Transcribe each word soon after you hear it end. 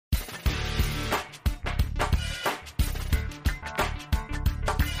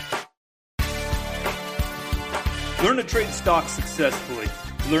Learn to trade stocks successfully.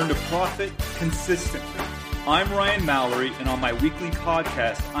 Learn to profit consistently. I'm Ryan Mallory, and on my weekly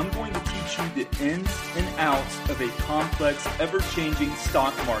podcast, I'm going to teach you the ins and outs of a complex, ever-changing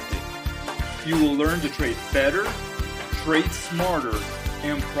stock market. You will learn to trade better, trade smarter,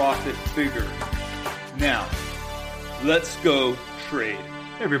 and profit bigger. Now, let's go trade.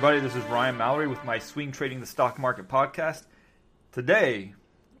 Hey everybody, this is Ryan Mallory with my Swing Trading the Stock Market podcast. Today,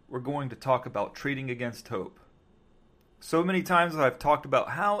 we're going to talk about trading against hope. So many times I've talked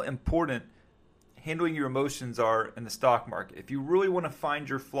about how important handling your emotions are in the stock market. If you really want to find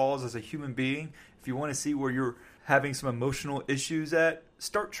your flaws as a human being, if you want to see where you're having some emotional issues at,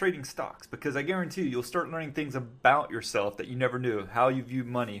 start trading stocks, because I guarantee you'll start learning things about yourself that you never knew, how you view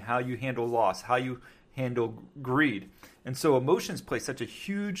money, how you handle loss, how you handle greed. And so emotions play such a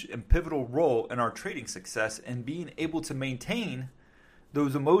huge and pivotal role in our trading success, and being able to maintain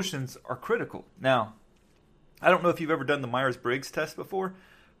those emotions are critical. Now, I don't know if you've ever done the Myers-Briggs test before,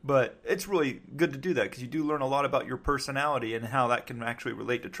 but it's really good to do that because you do learn a lot about your personality and how that can actually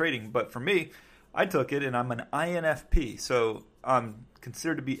relate to trading. But for me, I took it and I'm an INFP. So I'm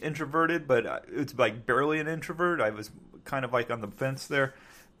considered to be introverted, but it's like barely an introvert. I was kind of like on the fence there.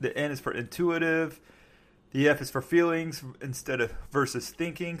 The N is for intuitive. The F is for feelings instead of versus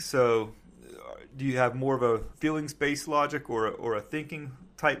thinking. So do you have more of a feelings-based logic or a thinking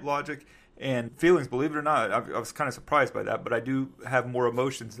type logic? And feelings, believe it or not, I was kind of surprised by that, but I do have more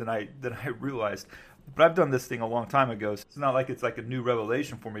emotions than I realized. But I've done this thing a long time ago, so it's not like it's like a new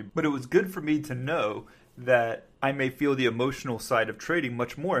revelation for me. But it was good for me to know that I may feel the emotional side of trading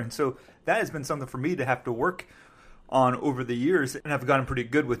much more. And so that has been something for me to have to work on over the years, and I've gotten pretty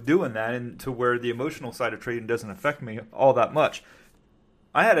good with doing that, and to where the emotional side of trading doesn't affect me all that much.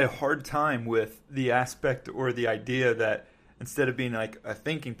 I had a hard time with the aspect or the idea that instead of being like a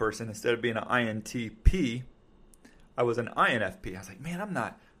thinking person, instead of being an INTP, I was an INFP. I was like, man,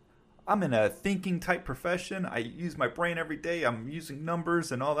 I'm in a thinking type profession. I use my brain every day. I'm using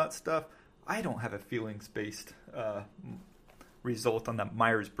numbers and all that stuff. I don't have a feelings-based result on that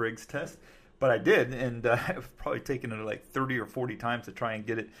Myers-Briggs test. But I did, and I've probably taken it like 30 or 40 times to try and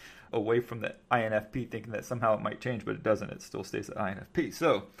get it away from the INFP, thinking that somehow it might change, but it doesn't. It still stays at INFP.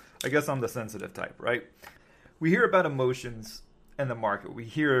 So I guess I'm the sensitive type, right? We hear about emotions in the market. We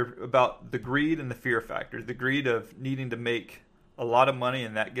hear about the greed and the fear factor. The greed of needing to make a lot of money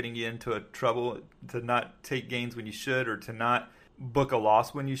and that getting you into a trouble, to not take gains when you should, or to not book a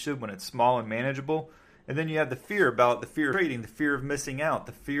loss when you should, when it's small and manageable. And then you have the fear about the fear of trading, the fear of missing out,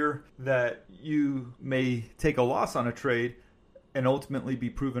 the fear that you may take a loss on a trade and ultimately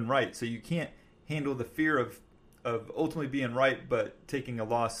be proven right. So you can't handle the fear of ultimately being right but taking a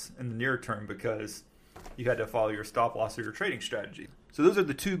loss in the near term because you had to follow your stop loss or your trading strategy. So those are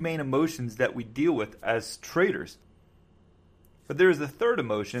the two main emotions that we deal with as traders. But there is a third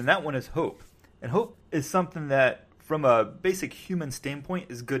emotion, and that one is hope. And hope is something that, from a basic human standpoint,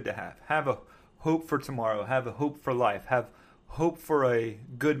 is good to have. Have a hope for tomorrow. Have a hope for life. Have hope for a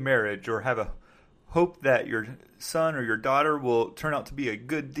good marriage, or have a hope that your son or your daughter will turn out to be a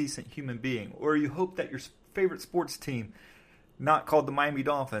good, decent human being. Or you hope that your favorite sports team, not called the Miami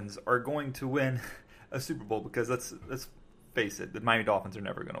Dolphins, are going to win a Super Bowl, because let's face it, the Miami Dolphins are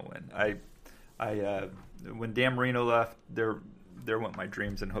never going to win. When Dan Marino left, there went my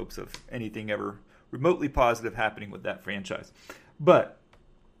dreams and hopes of anything ever remotely positive happening with that franchise. But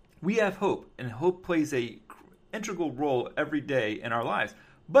we have hope, and hope plays a integral role every day in our lives.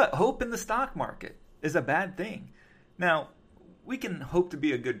 But hope in the stock market is a bad thing. Now, we can hope to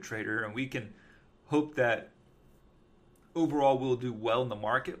be a good trader, and we can hope that overall we'll do well in the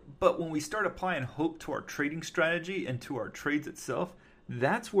market, but when we start applying hope to our trading strategy and to our trades itself,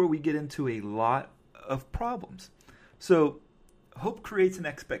 that's where we get into a lot of problems. So hope creates an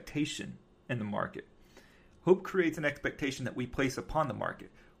expectation in the market. Hope creates an expectation that we place upon the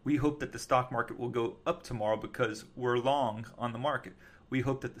market. We hope that the stock market will go up tomorrow because we're long on the market. We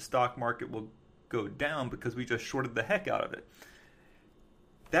hope that the stock market will go down because we just shorted the heck out of it.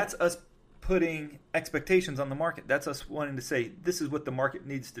 That's us putting expectations on the market. That's us wanting to say, this is what the market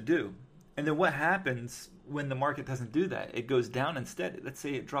needs to do. And then what happens when the market doesn't do that? It goes down instead. Let's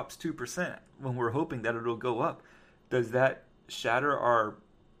say it drops 2% when we're hoping that it'll go up. Does that shatter our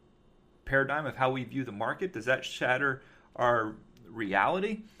paradigm of how we view the market? Does that shatter our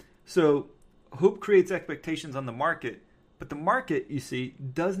reality? So hope creates expectations on the market, but the market, you see,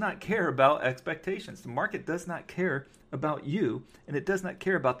 does not care about expectations. The market does not care about you, and it does not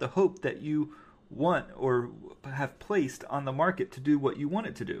care about the hope that you want or have placed on the market to do what you want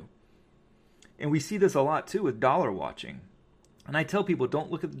it to do. And we see this a lot too with dollar watching. And I tell people,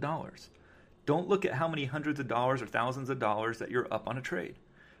 don't look at the dollars. Don't look at how many hundreds of dollars or thousands of dollars that you're up on a trade.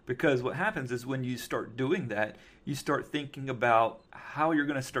 Because what happens is when you start doing that, you start thinking about how you're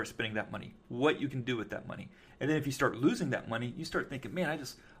going to start spending that money, what you can do with that money. And then if you start losing that money, you start thinking, man, I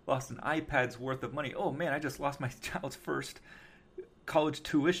just lost an iPad's worth of money. Oh, man, I just lost my child's first college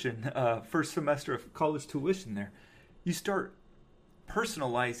tuition, first semester of college tuition there. You start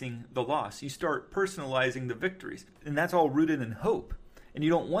personalizing the loss. You start personalizing the victories. And that's all rooted in hope. And you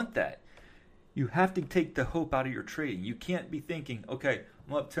don't want that. You have to take the hope out of your trading. You can't be thinking, okay,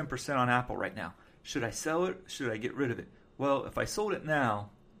 I'm up 10% on Apple right now. Should I sell it? Should I get rid of it? Well, if I sold it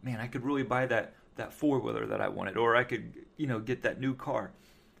now, man, I could really buy that four-wheeler that I wanted, or I could, get that new car.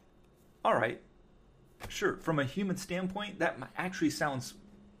 All right, sure. From a human standpoint, that actually sounds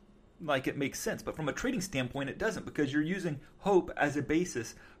like it makes sense. But from a trading standpoint, it doesn't, because you're using hope as a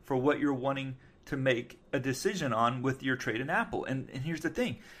basis for what you're wanting to make a decision on with your trade in Apple. And here's the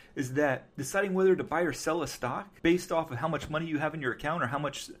thing, is that deciding whether to buy or sell a stock based off of how much money you have in your account or how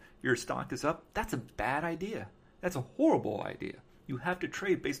much your stock is up, that's a bad idea. That's a horrible idea. You have to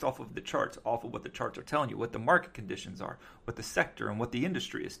trade based off of the charts, off of what the charts are telling you, what the market conditions are, what the sector and what the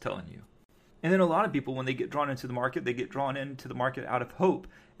industry is telling you. And then a lot of people, when they get drawn into the market, they get drawn into the market out of hope,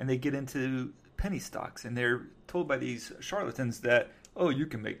 and they get into penny stocks, and they're told by these charlatans that, oh, you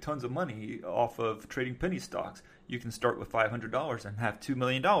can make tons of money off of trading penny stocks. You can start with $500 and have $2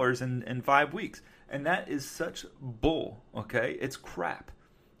 million in 5 weeks. And that is such bull, okay? It's crap.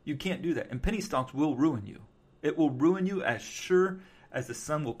 You can't do that. And penny stocks will ruin you. It will ruin you as sure as the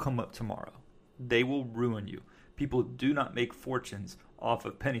sun will come up tomorrow. They will ruin you. People do not make fortunes off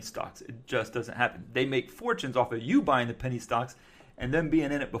of penny stocks. It just doesn't happen. They make fortunes off of you buying the penny stocks and them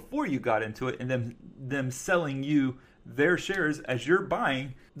being in it before you got into it, and them selling you their shares as you're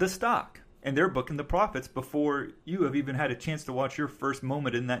buying the stock. And they're booking the profits before you have even had a chance to watch your first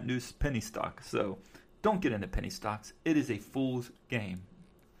moment in that new penny stock. So don't get into penny stocks. It is a fool's game.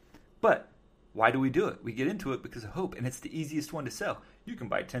 But why do we do it? We get into it because of hope, and it's the easiest one to sell. You can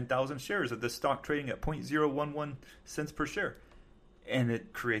buy 10,000 shares of this stock trading at 0.011 cents per share. And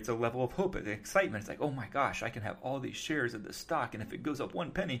it creates a level of hope and excitement. It's like, oh my gosh, I can have all these shares of this stock, and if it goes up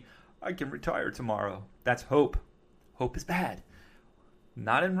 1 penny, I can retire tomorrow. That's hope. Hope is bad.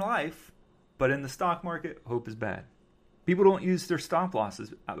 Not in life, but in the stock market, hope is bad. People don't use their stop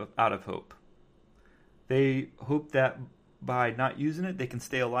losses out of hope. They hope that by not using it, they can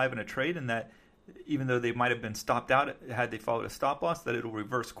stay alive in a trade, and that even though they might have been stopped out had they followed a stop loss, that it'll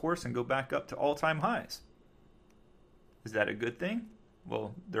reverse course and go back up to all-time highs. Is that a good thing?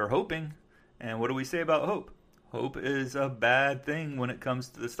 Well, they're hoping. And what do we say about hope? Hope is a bad thing when it comes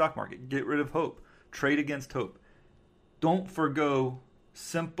to the stock market. Get rid of hope. Trade against hope. Don't forgo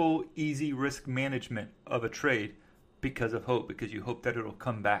simple, easy risk management of a trade because of hope, because you hope that it'll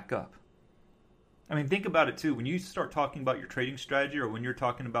come back up. I mean, think about it too. When you start talking about your trading strategy, or when you're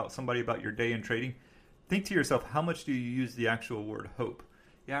talking about somebody about your day in trading, think to yourself, how much do you use the actual word hope?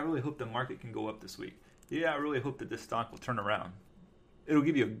 Yeah, I really hope the market can go up this week. Yeah, I really hope that this stock will turn around. It'll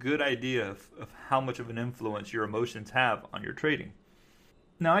give you a good idea of how much of an influence your emotions have on your trading.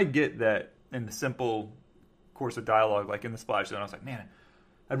 Now, I get that in the simple course of dialogue, like in the splash zone, I was like, man,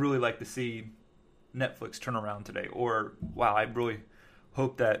 I'd really like to see Netflix turn around today. Or, wow, I really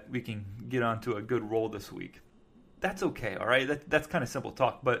hope that we can get onto a good roll this week. That's okay, all right? That's kind of simple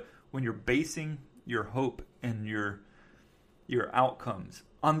talk. But when you're basing your hope and your outcomes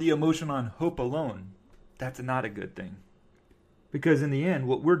on the emotion on hope alone, that's not a good thing. Because in the end,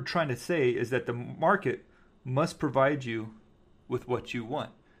 what we're trying to say is that the market must provide you with what you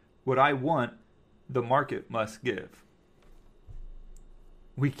want. What I want, the market must give.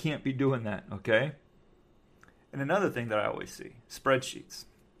 We can't be doing that, okay? And another thing that I always see, spreadsheets.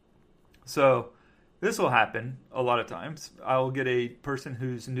 So this will happen a lot of times. I'll get a person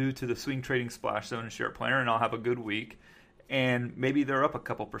who's new to the swing trading splash zone and share planner, and I'll have a good week. And maybe they're up a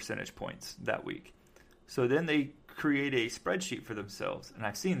couple percentage points that week. So then they create a spreadsheet for themselves. And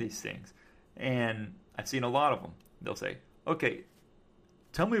I've seen these things. And I've seen a lot of them. They'll say, okay,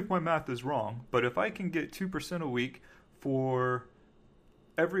 tell me if my math is wrong, but if I can get 2% a week for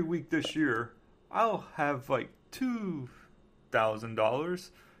every week this year, I'll have like $2,000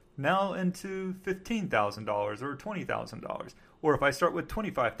 now into $15,000 or $20,000. Or if I start with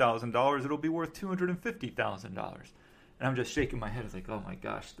 $25,000, it'll be worth $250,000. And I'm just shaking my head. It's like, oh my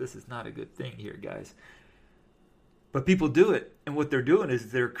gosh, this is not a good thing here, guys. But people do it. And what they're doing is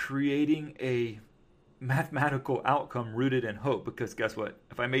they're creating a mathematical outcome rooted in hope. Because guess what?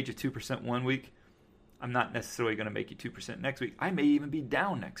 If I made you 2% one week, I'm not necessarily going to make you 2% next week. I may even be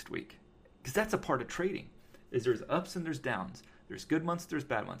down next week. Because that's a part of trading. Is there's ups and there's downs. There's good months, there's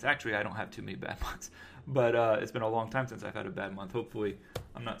bad months. Actually, I don't have too many bad months, but it's been a long time since I've had a bad month. Hopefully,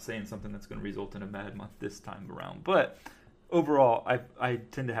 I'm not saying something that's going to result in a bad month this time around. But overall, I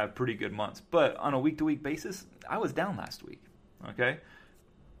tend to have pretty good months. But on a week-to-week basis, I was down last week, okay?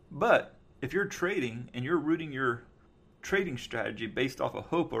 But if you're trading and you're rooting your trading strategy based off of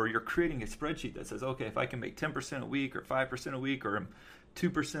hope, or you're creating a spreadsheet that says, okay, if I can make 10% a week or 5% a week or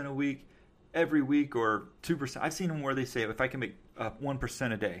 2% a week every week or 2%. I've seen them where they say if I can make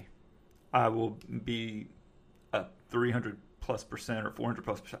 1% a day, I will be up 300+% or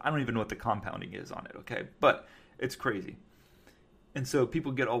 400+%. I don't even know what the compounding is on it, okay? But it's crazy. And so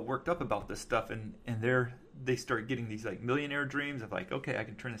people get all worked up about this stuff, and they start getting these like millionaire dreams of like, okay, I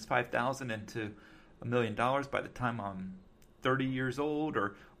can turn this 5,000 into $1 million by the time I'm 30 years old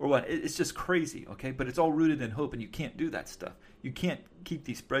or what. It's just crazy, okay? But it's all rooted in hope, and you can't do that stuff. You can't keep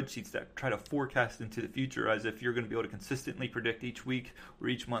these spreadsheets that try to forecast into the future as if you're going to be able to consistently predict each week or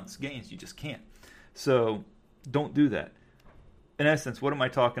each month's gains. You just can't. So don't do that. In essence, what am I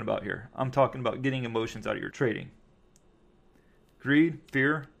talking about here? I'm talking about getting emotions out of your trading. Greed,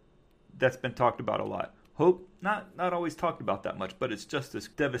 fear, that's been talked about a lot. Hope, not always talked about that much, but it's just as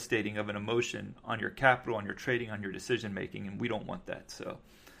devastating of an emotion on your capital, on your trading, on your decision making, and we don't want that. So,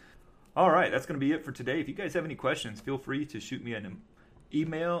 all right, that's going to be it for today. If you guys have any questions, feel free to shoot me an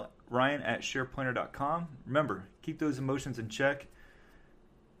email, ryan@shareplanner.com. Remember, keep those emotions in check.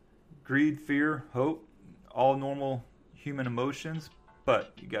 Greed, fear, hope, all normal human emotions,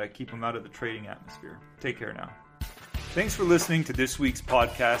 but you got to keep them out of the trading atmosphere. Take care now. Thanks for listening to this week's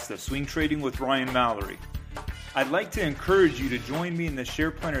podcast of Swing Trading with Ryan Mallory. I'd like to encourage you to join me in the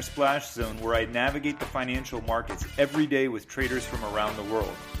Share Planner Splash Zone, where I navigate the financial markets every day with traders from around the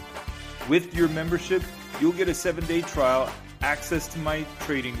world. With your membership, you'll get a 7-day trial, access to my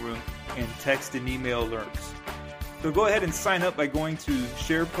trading room, and text and email alerts. So go ahead and sign up by going to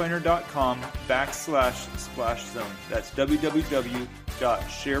shareplanner.com/splash zone. That's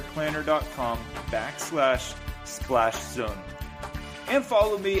www.shareplanner.com/splash zone. And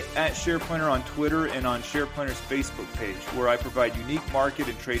follow me at SharePlanner on Twitter and on SharePlanner's Facebook page, where I provide unique market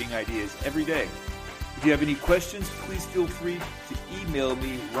and trading ideas every day. If you have any questions, please feel free to email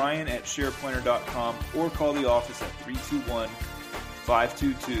me, ryan@shareplanner.com, or call the office at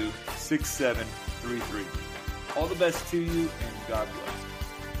 321-522-6733. All the best to you, and God bless.